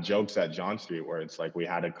had kind of jokes at John Street where it's like we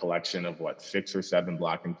had a collection of 6 or 7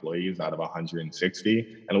 Black employees out of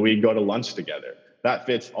 160, and we'd go to lunch together. That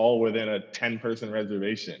fits all within a 10-person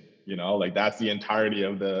reservation. Like that's the entirety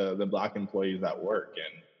of the Black employees at work.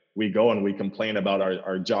 And we go and we complain about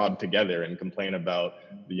our job together and complain about,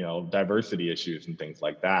 diversity issues and things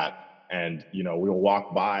like that. And, we'll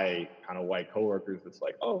walk by kind of white coworkers. It's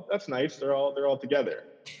like, oh, that's nice. They're all together.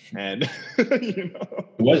 And, it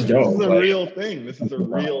was dope. This is a real thing. This is a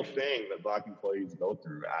real thing that Black employees go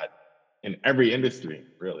through in every industry,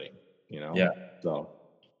 really, Yeah. So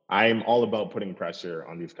I'm all about putting pressure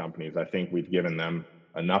on these companies. I think we've given them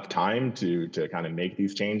enough time to kind of make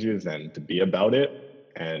these changes and to be about it.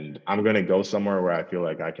 And I'm going to go somewhere where I feel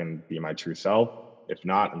like I can be my true self. If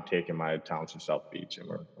not, I'm taking my talents to South Beach.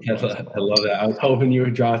 And I love that. I was hoping you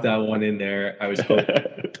would drop that one in there. I was hoping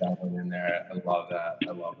you would drop that one in there. I love that.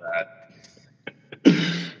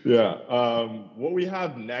 Yeah. What we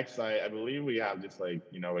have next, I believe we have just like,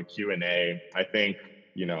 a Q&A. I think,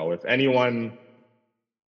 if anyone,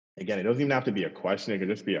 again, it doesn't even have to be a question. It could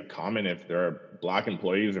just be a comment. If there are Black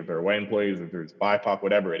employees, if there are white employees, if there's BIPOC,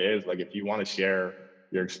 whatever it is, like if you want to share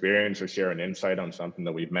your experience or share an insight on something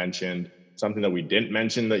that we've mentioned, something that we didn't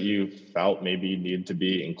mention that you felt maybe needed to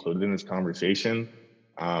be included in this conversation,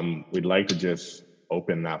 we'd like to just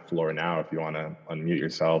open that floor now. If you want to unmute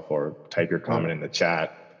yourself or type your comment in the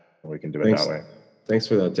chat, we can do it that way. Thanks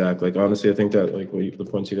for that, Dak. Like, honestly, I think that the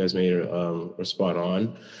points you guys made are spot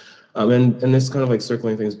on. And this kind of like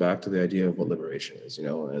circling things back to the idea of what liberation is,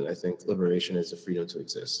 and I think liberation is the freedom to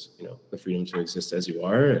exist, the freedom to exist as you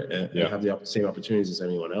are and have the same opportunities as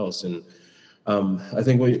anyone else. And I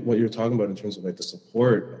think what you're talking about in terms of like the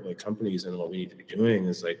support of like companies and what we need to be doing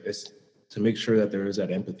is to make sure that there is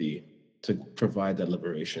that empathy to provide that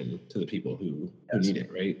liberation to the people who need it,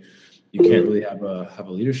 right? You can't really have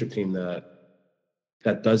a leadership team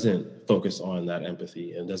that doesn't focus on that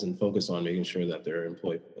empathy and doesn't focus on making sure that their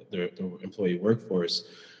employee workforce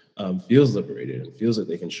feels liberated and feels that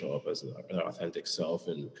they can show up as their authentic self.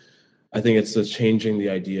 And I think it's changing the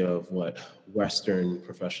idea of what Western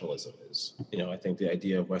professionalism is. I think the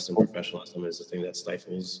idea of Western professionalism is the thing that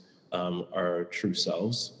stifles our true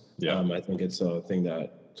selves. I think it's a thing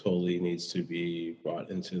that totally needs to be brought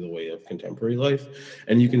into the way of contemporary life.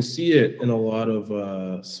 And you can see it in a lot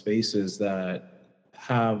of spaces that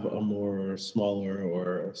have a more smaller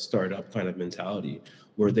or startup kind of mentality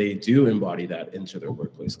where they do embody that into their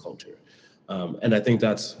workplace culture. And I think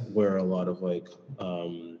that's where a lot of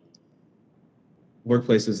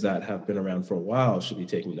workplaces that have been around for a while should be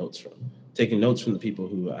taking notes from the people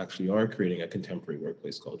who actually are creating a contemporary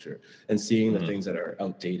workplace culture and seeing the things that are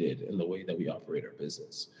outdated in the way that we operate our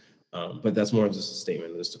business. But that's more of just a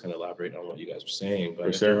statement, just to kind of elaborate on what you guys were saying. But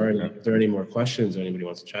if there are any more questions or anybody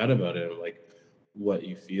wants to chat about it, like what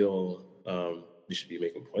you feel we should be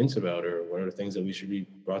making points about, or what are the things that we should be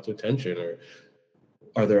brought to attention, or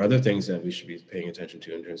are there other things that we should be paying attention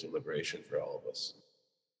to in terms of liberation for all of us?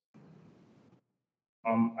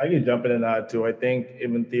 I can jump in on that too. I think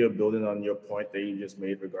even Theo, building on your point that you just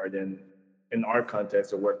made regarding, in our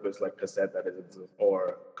context, a workplace like Cassette that is,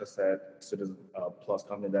 or Cassette Citizen Plus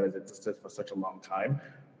company that has existed for such a long time,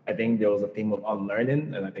 I think there was a theme of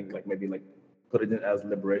unlearning, and I think maybe putting it as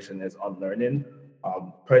liberation as unlearning.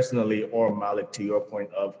 Personally, or Malik, to your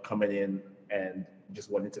point of coming in and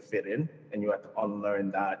just wanting to fit in, and you have to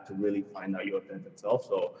unlearn that to really find out your authentic self.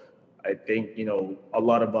 So I think, a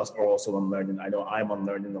lot of us are also unlearning. I know I'm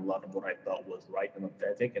unlearning a lot of what I thought was right and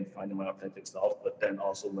authentic and finding my authentic self. But then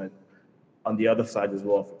also on the other side as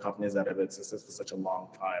well, for companies that have existed for such a long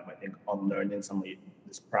time, I think unlearning some of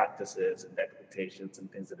these practices and expectations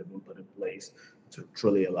and things that have been put in place to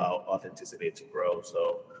truly allow authenticity to grow.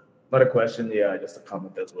 So not a question, just a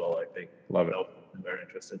comment as well. I think love it. I'm very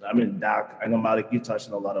interested. I mean, Dak, I know Malik, you touched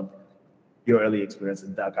on a lot of your early experiences.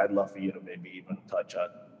 Dak, I'd love for you to maybe even touch on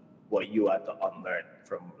what you had to unlearn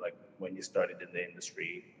from when you started in the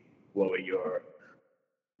industry. What were your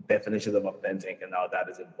definitions of authentic and how that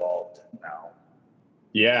is evolved now?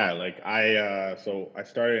 Yeah, I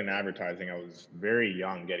started in advertising. I was very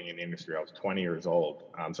young getting in the industry. I was 20 years old.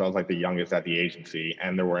 So I was the youngest at the agency,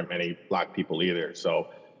 and there weren't many Black people either. So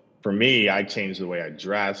for me, I changed the way I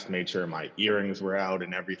dressed, made sure my earrings were out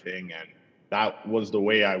and everything. And that was the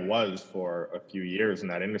way I was for a few years in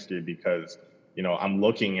that industry because, I'm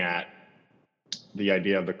looking at the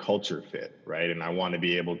idea of the culture fit, right? And I want to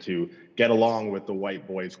be able to get along with the white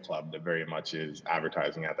boys club that very much is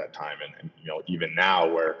advertising at that time. And even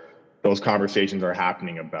now where those conversations are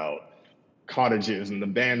happening about cottages and the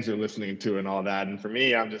bands you're listening to and all that. And for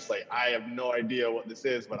me, I'm just I have no idea what this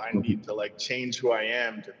is, but I need to change who I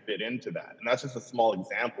am to fit into that. And that's just a small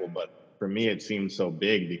example, but for me, it seemed so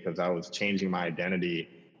big because I was changing my identity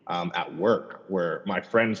at work, where my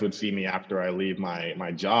friends would see me after I leave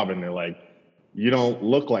my job and they're like, you don't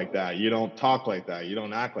look like that. You don't talk like that. You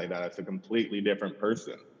don't act like that. It's a completely different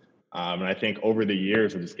person. And I think over the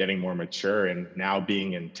years of just getting more mature and now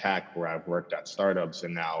being in tech, where I've worked at startups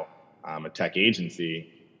and now a tech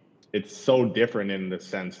agency, it's so different in the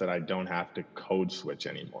sense that I don't have to code switch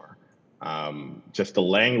anymore. Just the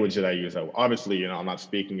language that I use, obviously, I'm not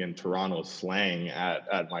speaking in Toronto slang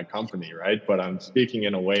at my company, right? But I'm speaking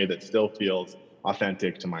in a way that still feels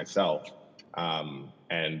authentic to myself.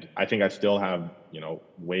 And I think I still have,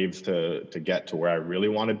 waves to get to where I really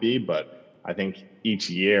want to be. But I think each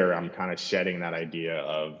year I'm kind of shedding that idea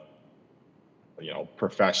of,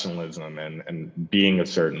 professionalism and being a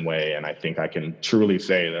certain way. And I think I can truly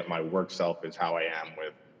say that my work self is how I am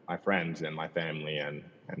with my friends and my family and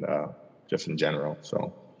just in general.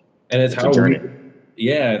 So, and it's how a journey.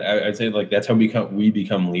 I'd say that's how we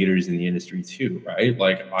become leaders in the industry too, right?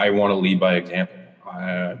 I want to lead by example.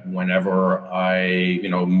 Whenever I,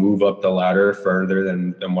 move up the ladder further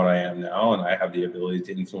than what I am now, and I have the ability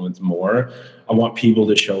to influence more, I want people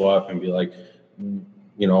to show up and be like,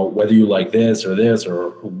 whether you like this or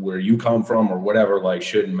where you come from or whatever,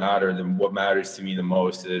 shouldn't matter. Then what matters to me the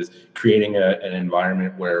most is creating an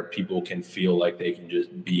environment where people can feel like they can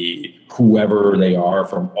just be whoever they are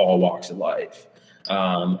from all walks of life.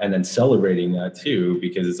 and then celebrating that too,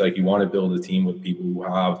 because it's like you want to build a team with people who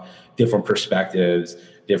have different perspectives,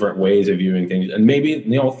 different ways of viewing things, and maybe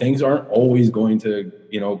things aren't always going to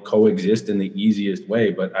coexist in the easiest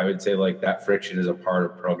way, but I would say like that friction is a part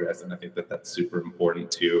of progress, and I think that that's super important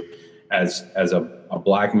too, as a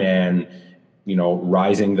Black man,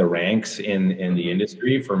 rising the ranks in the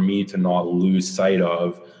industry, for me to not lose sight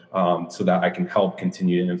of, so that I can help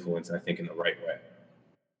continue to influence, I think, in the right way.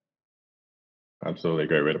 Absolutely,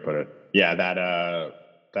 great way to put it. Yeah,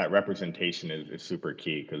 that representation is super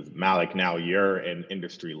key, because Malik, now you're an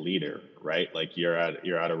industry leader, right? Like you're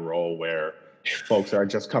at a role where folks are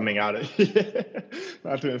just coming out of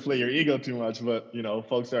not to inflate your ego too much, but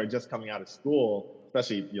folks that are just coming out of school,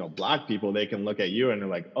 especially Black people, they can look at you and they're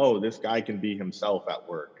like, oh, this guy can be himself at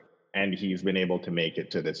work, and he's been able to make it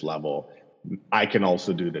to this level. I can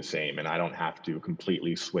also do the same, and I don't have to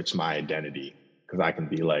completely switch my identity, because I can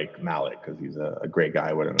be like Malik, because he's a great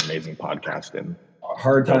guy with an amazing podcast and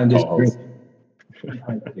hard time disagreeing.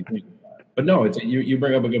 But no, it's you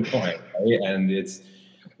bring up a good point, right? And it's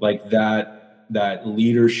like that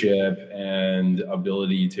leadership and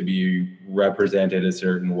ability to be represented a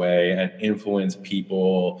certain way and influence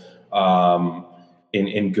people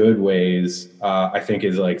in good ways, I think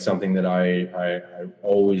is like something that I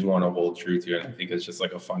always want to hold true to, and I think it's just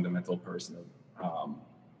like a fundamental personality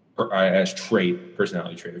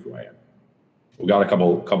trait of who I am. We got a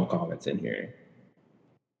couple comments in here.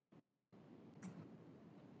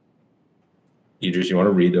 Idris, you want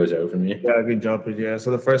to read those out for me? Yeah, I can jump in. Yeah. So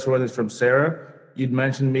the first one is from Sarah. You'd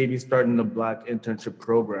mentioned maybe starting a Black internship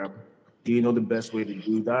program. Do you know the best way to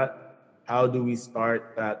do that? How do we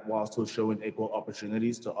start that while still showing equal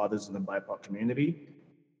opportunities to others in the BIPOC community?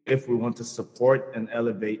 If we want to support and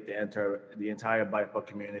elevate the entire BIPOC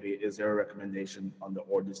community, is there a recommendation on the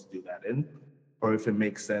orders to do that in? Or if it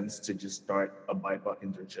makes sense to just start a BIPOC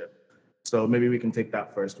internship? So maybe we can take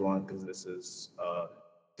that first one, because this is a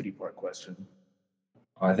 3-part question.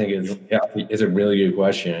 I think it's a really good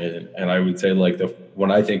question, and I would say like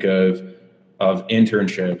when I think of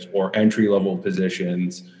internships or entry-level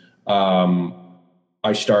positions,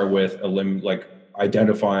 I start with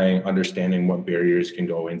identifying, understanding what barriers can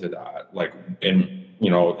go into that, like and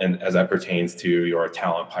as that pertains to your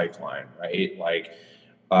talent pipeline, right? Like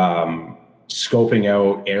scoping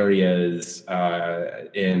out areas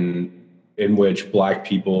in which Black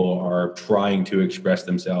people are trying to express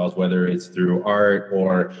themselves, whether it's through art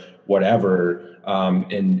or whatever,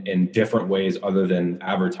 in different ways other than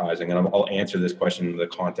advertising. And I'll answer this question in the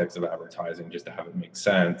context of advertising just to have it make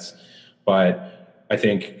sense. But I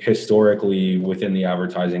think historically within the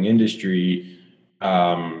advertising industry,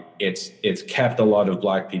 it's kept a lot of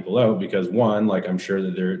Black people out because, one, like I'm sure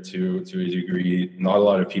that there to a degree, not a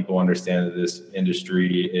lot of people understand that this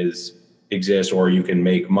industry exists, or you can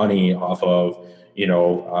make money off of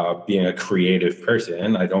being a creative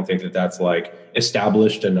person. I don't think that that's like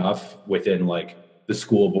established enough within like the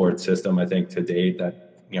school board system, I think, to date,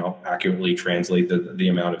 that accurately translate the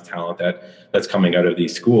amount of talent that's coming out of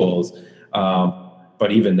these schools.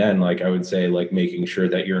 But even then, like I would say, like making sure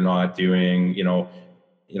that you're not doing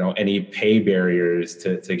any pay barriers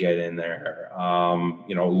to get in there,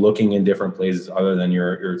 looking in different places other than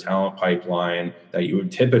your talent pipeline that you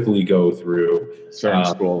would typically go through. Certain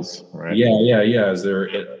schools, right? Yeah. Is there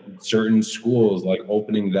certain schools, like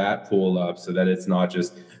opening that pool up so that it's not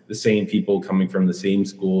just the same people coming from the same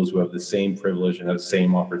schools who have the same privilege and have the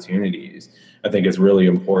same opportunities. I think it's really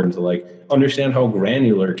important to like understand how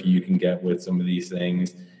granular you can get with some of these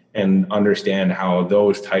things, and understand how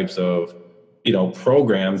those types of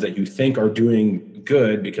programs that you think are doing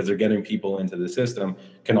good because they're getting people into the system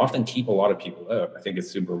can often keep a lot of people out. I think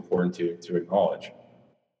it's super important to acknowledge.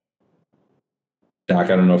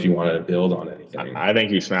 Doc, I don't know if you wanted to build on anything. I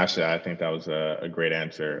think you smashed it. I think that was a great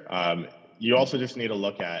answer. You also just need to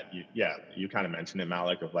look at, you kind of mentioned it,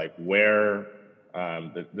 Malik, of like where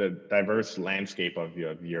the diverse landscape of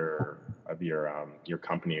your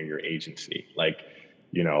company or your agency. Like,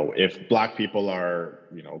 if Black people are,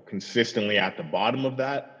 consistently at the bottom of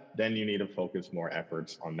that, then you need to focus more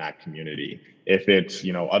efforts on that community. If it's,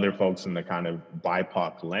 other folks in the kind of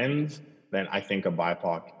BIPOC lens, then I think a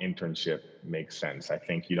BIPOC internship makes sense. I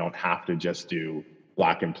think you don't have to just do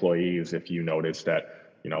Black employees if you notice that,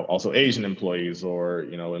 also Asian employees or,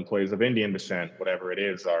 employees of Indian descent, whatever it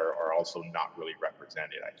is, are also not really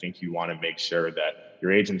represented. I think you want to make sure that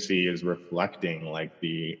your agency is reflecting like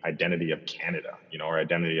the identity of Canada, or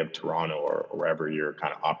identity of Toronto, or wherever you're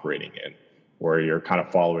kind of operating in, where you're kind of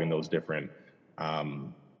following those different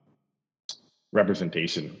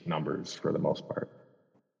representation numbers for the most part.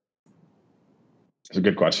 It's a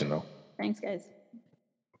good question though. Thanks, guys.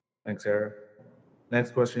 Thanks, Eric.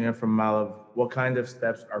 Next question here from Malav. What kind of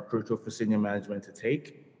steps are crucial for senior management to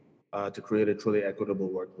take to create a truly equitable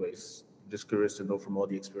workplace? Just curious to know from all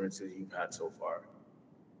the experiences you've had so far.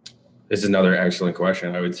 This is another excellent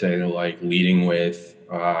question. I would say like leading with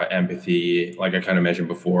empathy, like I kind of mentioned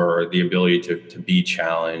before, the ability to be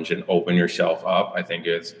challenged and open yourself up, I think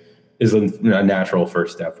is a natural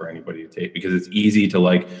first step for anybody to take, because it's easy to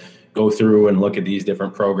like go through and look at these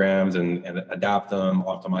different programs and adapt them,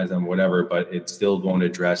 optimize them, whatever, but it's still going to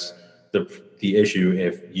address the issue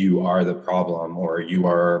if you are the problem or you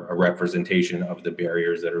are a representation of the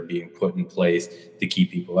barriers that are being put in place to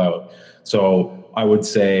keep people out. So I would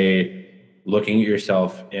say looking at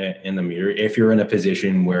yourself in the mirror, if you're in a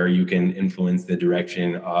position where you can influence the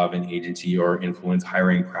direction of an agency or influence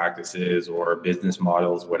hiring practices or business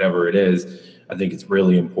models, whatever it is, I think it's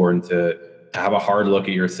really important to have a hard look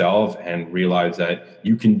at yourself and realize that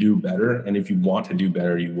you can do better. And if you want to do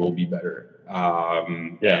better, you will be better.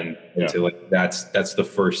 So like that's the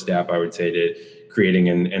first step, I would say, to creating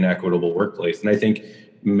an equitable workplace. And I think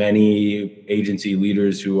many agency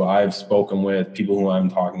leaders who I've spoken with, people who I'm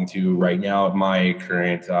talking to right now at my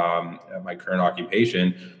current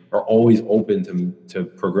occupation, are always open to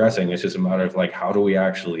progressing. It's just a matter of like, how do we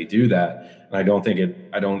actually do that? And I don't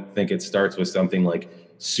think it starts with something like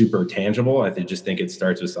super tangible. I just think it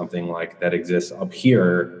starts with something like that exists up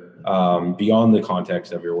here, beyond the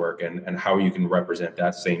context of your work, and how you can represent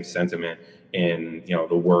that same sentiment in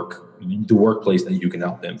the workplace that you can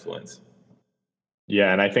help influence.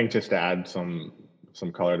 Yeah, and I think just to add some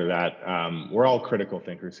color to that, we're all critical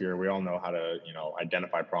thinkers here. We all know how to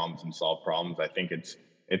identify problems and solve problems. I think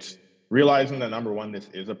it's realizing that, number one, this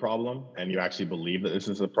is a problem, and you actually believe that this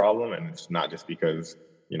is a problem, and it's not just because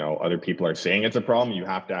other people are saying it's a problem. You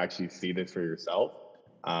have to actually see this for yourself,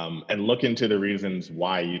 and look into the reasons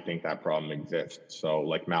why you think that problem exists. So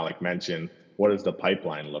like Malik mentioned, what does the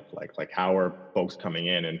pipeline look like? Like, how are folks coming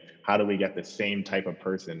in, and how do we get the same type of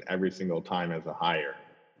person every single time as a hire?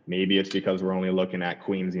 Maybe it's because we're only looking at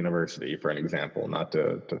Queen's University, for an example, not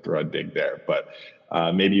to throw a dig there, but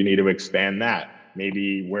maybe you need to expand that.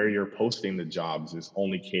 Maybe where you're posting the jobs is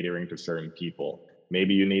only catering to certain people.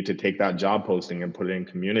 Maybe you need to take that job posting and put it in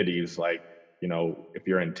communities like, if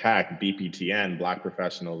you're in tech, BPTN, Black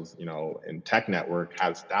Professionals, in Tech Network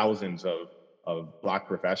has thousands of Black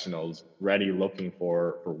professionals ready looking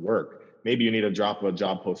for work. Maybe you need to drop a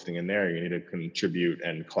job posting in there. You need to contribute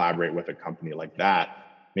and collaborate with a company like that.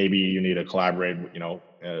 Maybe you need to collaborate,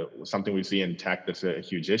 something we see in tech that's a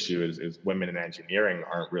huge issue is women in engineering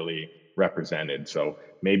aren't really represented. So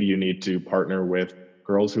maybe you need to partner with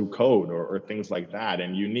Girls Who Code or things like that.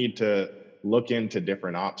 And you need to look into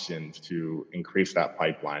different options to increase that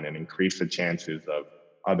pipeline and increase the chances of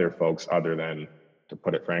other folks other than, to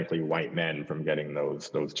put it frankly, white men from getting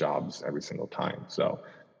those jobs every single time. So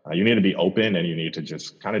you need to be open, and you need to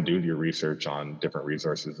just kind of do your research on different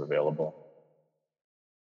resources available.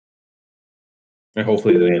 And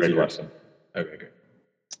hopefully that answers your question. Okay,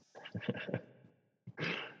 good.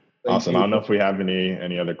 Awesome. I don't know if we have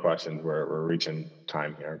any other questions. We're reaching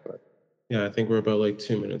time here, but yeah, I think we're about like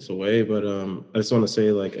 2 minutes away. But I just want to say,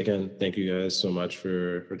 again, thank you guys so much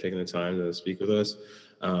for taking the time to speak with us.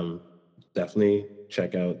 Definitely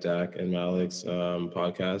check out Dak and Malik's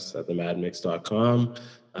podcast at themadmix.com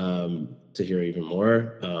to hear even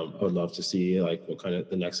more. I would love to see what kind of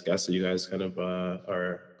the next guests that you guys kind of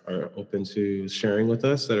are open to sharing with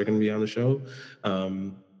us that are going to be on the show.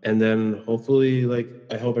 And then hopefully,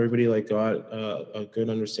 I hope everybody got a good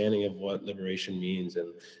understanding of what liberation means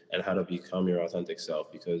and how to become your authentic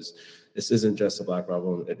self, because this isn't just a Black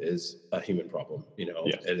problem. It is a human problem.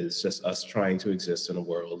 Yes. It is just us trying to exist in a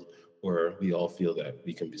world where we all feel that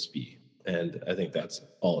we can just be. And I think that's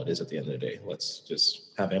all it is at the end of the day. Let's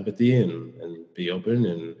just have empathy and be open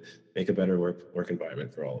and make a better work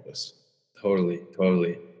environment for all of us.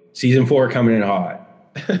 Totally. Season 4 coming in hot.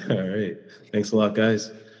 All right. Thanks a lot,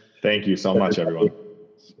 guys. Thank you so much, everyone.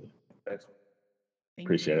 Thanks.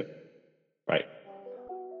 Appreciate it. Bye.